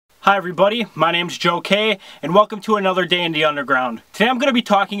Hi everybody, my name's Joe K, and welcome to another day in the underground. Today I'm going to be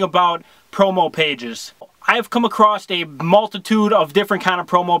talking about promo pages. I've come across a multitude of different kind of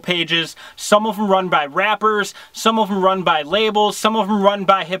promo pages. Some of them run by rappers, some of them run by labels, some of them run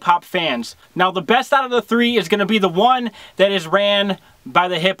by hip-hop fans. Now the best out of the three is going to be the one that is ran by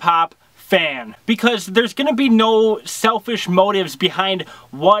the hip-hop fan, because there's going to be no selfish motives behind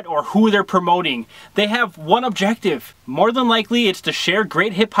what or who they're promoting. They have one objective. More than likely it's to share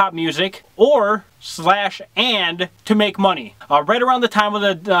great hip-hop music or and to make money. Right around the time of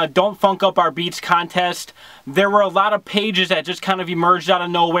the Don't Funk Up Our Beats contest, there were a lot of pages that just kind of emerged out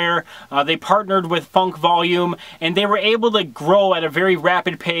of nowhere. They partnered with Funk Volume and they were able to grow at a very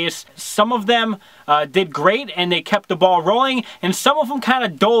rapid pace. Some of them did great and they kept the ball rolling, and some of them kind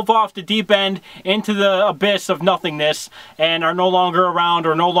of dove off the deep end into the abyss of nothingness and are no longer around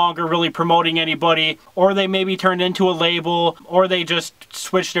or no longer really promoting anybody, or they maybe turned into a label, or they just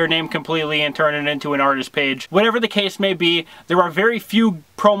switched their name completely and turned it into an artist page. Whatever the case may be, there are very few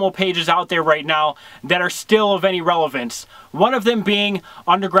promo pages out there right now that are still of any relevance. One of them being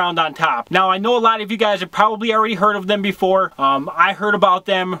Underground on Top. Now I know a lot of you guys have probably already heard of them before. I heard about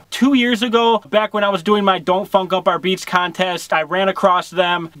them 2 years ago, back when I was doing my Don't Funk Up Our Beats contest. I ran across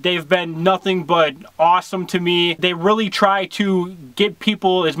them. They've been nothing but awesome to me. They really try to get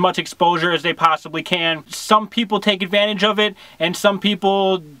people as much exposure as they possibly can. Some people take advantage of it and some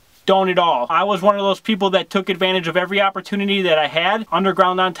people don't at all. I was one of those people that took advantage of every opportunity that I had.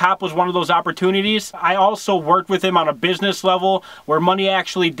 Underground on Top was one of those opportunities. I also worked with him on a business level where money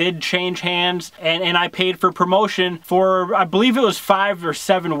actually did change hands, and I paid for promotion for, I believe it was 5 or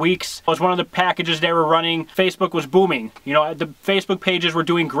 7 weeks. It was one of the packages they were running. Facebook was booming. You know, the Facebook pages were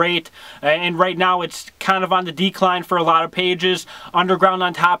doing great, and right now it's kind of on the decline for a lot of pages. Underground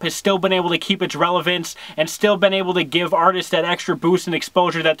on Top has still been able to keep its relevance and still been able to give artists that extra boost and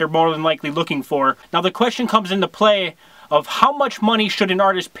exposure that they're more than likely looking for. Now the question comes into play of how much money should an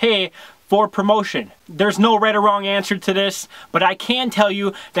artist pay for promotion? There's no right or wrong answer to this, but I can tell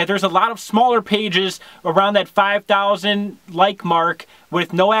you that there's a lot of smaller pages around that 5,000 like mark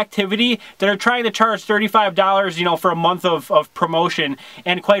with no activity that are trying to charge $35, you know, for a month of promotion,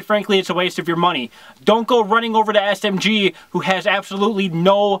 and quite frankly it's a waste of your money. Don't go running over to SMG, who has absolutely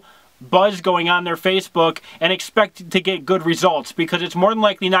no buzz going on their Facebook, and expect to get good results, because it's more than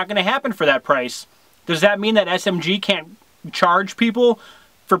likely not going to happen for that price. Does that mean that SMG can't charge people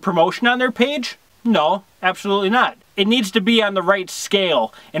for promotion on their page? No, absolutely not. It needs to be on the right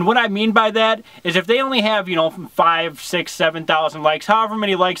scale. And what I mean by that is if they only have, you know, 5, 6, 7,000 likes, however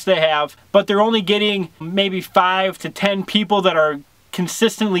many likes they have, but they're only getting maybe 5 to 10 people that are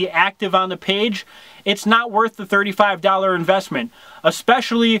consistently active on the page, it's not worth the $35 investment,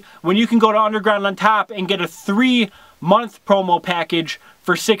 especially when you can go to Underground on Top and get a 3-month promo package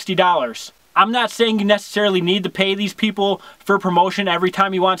for $60. I'm not saying you necessarily need to pay these people for promotion every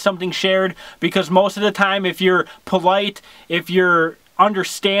time you want something shared, because most of the time, if you're polite, if you're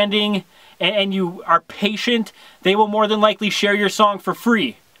understanding, and you are patient, they will more than likely share your song for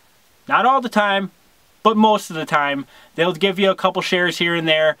free. Not all the time, but most of the time, they'll give you a couple shares here and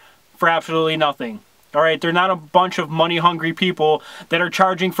there for absolutely nothing. Alright, they're not a bunch of money-hungry people that are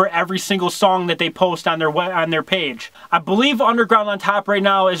charging for every single song that they post on their page. I believe Underground on Top right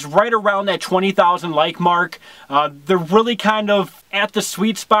now is right around that 20,000 like mark. They're really kind of at the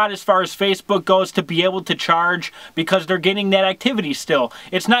sweet spot as far as Facebook goes to be able to charge, because they're getting that activity still.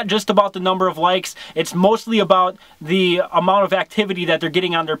 It's not just about the number of likes, it's mostly about the amount of activity that they're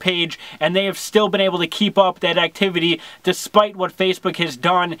getting on their page, and they have still been able to keep up that activity despite what Facebook has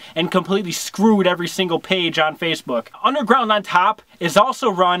done and completely screwed every single page on Facebook. Underground on Top is also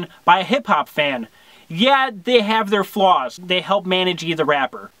run by a hip-hop fan. Yeah, they have their flaws. They help manage the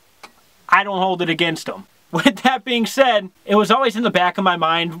rapper. I don't hold it against them. With that being said, it was always in the back of my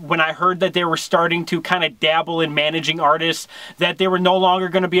mind when I heard that they were starting to kind of dabble in managing artists, that they were no longer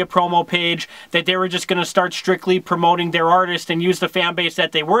going to be a promo page, that they were just going to start strictly promoting their artist and use the fan base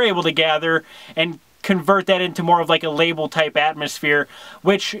that they were able to gather and convert that into more of like a label type atmosphere,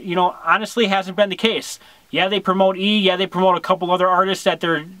 which, you know, honestly hasn't been the case. Yeah, they promote yeah, they promote a couple other artists that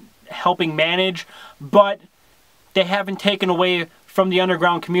they're helping manage, but they haven't taken away from the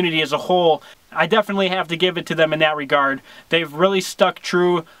underground community as a whole. I definitely have to give it to them in that regard. They've really stuck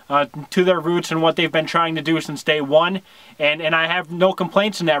true to their roots and what they've been trying to do since day one, and I have no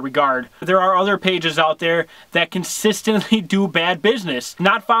complaints in that regard. There are other pages out there that consistently do bad business.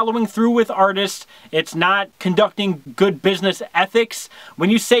 Not following through with artists, it's not conducting good business ethics. When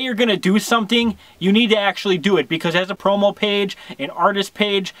you say you're going to do something, you need to actually do it, because as a promo page, an artist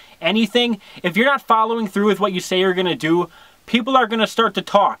page, anything, if you're not following through with what you say you're going to do, people are going to start to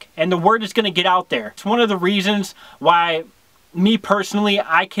talk and the word is going to get out there. It's one of the reasons why me personally,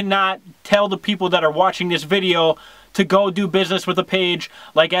 I cannot tell the people that are watching this video to go do business with a page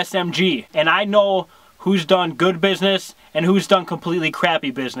like SMG. And I know who's done good business and who's done completely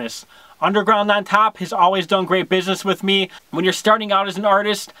crappy business. Underground on Top has always done great business with me. When you're starting out as an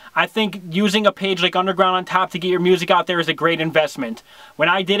artist, I think using a page like Underground on Top to get your music out there is a great investment. When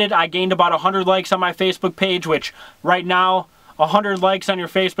I did it, I gained about 100 likes on my Facebook page, which right now, 100 likes on your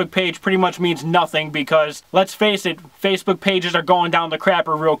Facebook page pretty much means nothing because, let's face it, Facebook pages are going down the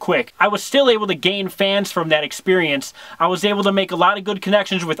crapper real quick. I was still able to gain fans from that experience. I was able to make a lot of good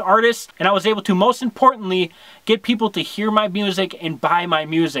connections with artists, and I was able to, most importantly, get people to hear my music and buy my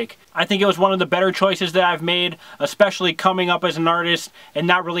music. I think it was one of the better choices that I've made, especially coming up as an artist and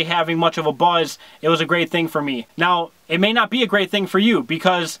not really having much of a buzz. It was a great thing for me. Now, it may not be a great thing for you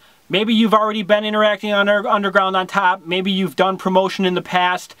because maybe you've already been interacting on Underground on Top. Maybe you've done promotion in the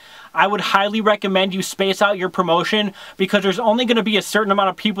past. I would highly recommend you space out your promotion because there's only going to be a certain amount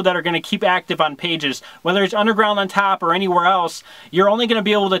of people that are going to keep active on pages. Whether it's Underground on Top or anywhere else, you're only going to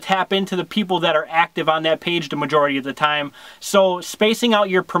be able to tap into the people that are active on that page the majority of the time. So spacing out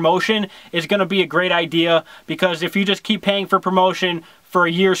your promotion is going to be a great idea because if you just keep paying for promotion for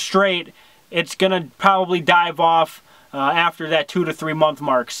a year straight, it's going to probably dive off after that 2 to 3 month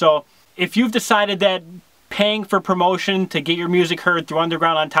mark. So if you've decided that paying for promotion to get your music heard through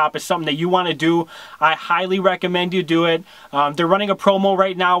Underground on Top is something that you want to do, I highly recommend you do it. They're running a promo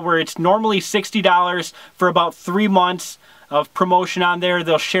right now where it's normally $60 for about 3 months of promotion on there.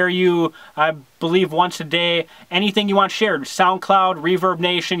 They'll share you, I believe, once a day, anything you want shared. SoundCloud, Reverb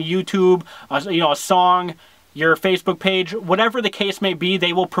Nation, YouTube, a song, your Facebook page, whatever the case may be,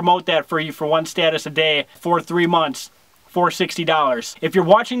 they will promote that for you for one status a day for 3 months. For $60. If you're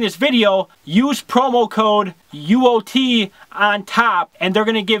watching this video, use promo code UOT on top and they're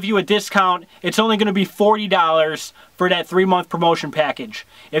going to give you a discount. It's only going to be $40 for that 3 month promotion package.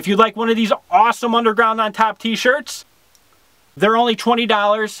 If you'd like one of these awesome Underground on Top t-shirts, they're only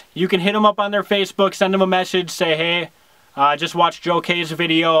 $20. You can hit them up on their Facebook, send them a message, say, hey, just watched Joe K's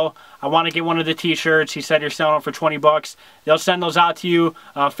video. I want to get one of the t-shirts. He said you're selling them for 20 bucks. They'll send those out to you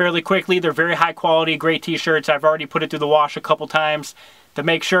fairly quickly. They're very high quality, great t-shirts. I've already put it through the wash a couple times to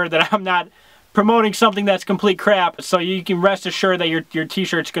make sure that I'm not promoting something that's complete crap, so you can rest assured that your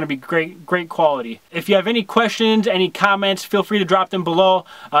t-shirt's going to be great quality. If you have any questions, any comments, feel free to drop them below.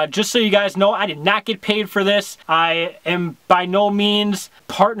 Just so you guys know, I did not get paid for this. I am by no means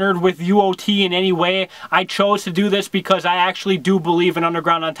partnered with UOT in any way. I chose to do this because I actually do believe in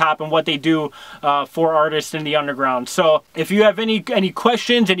Underground on Top and what they do for artists in the underground. So if you have any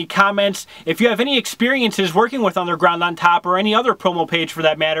questions, any comments, if you have any experiences working with Underground on Top or any other promo page for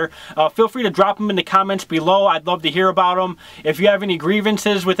that matter, feel free to drop them in the comments below. I'd love to hear about them. If you have any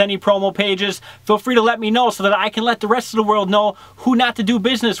grievances with any promo pages, feel free to let me know so that I can let the rest of the world know who not to do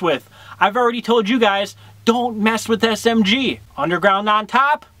business with. I've already told you guys, don't mess with SMG. Underground on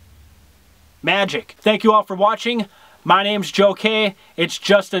Top, magic. Thank you all for watching. My name's Joe K. It's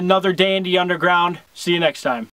just another day in the underground. See you next time.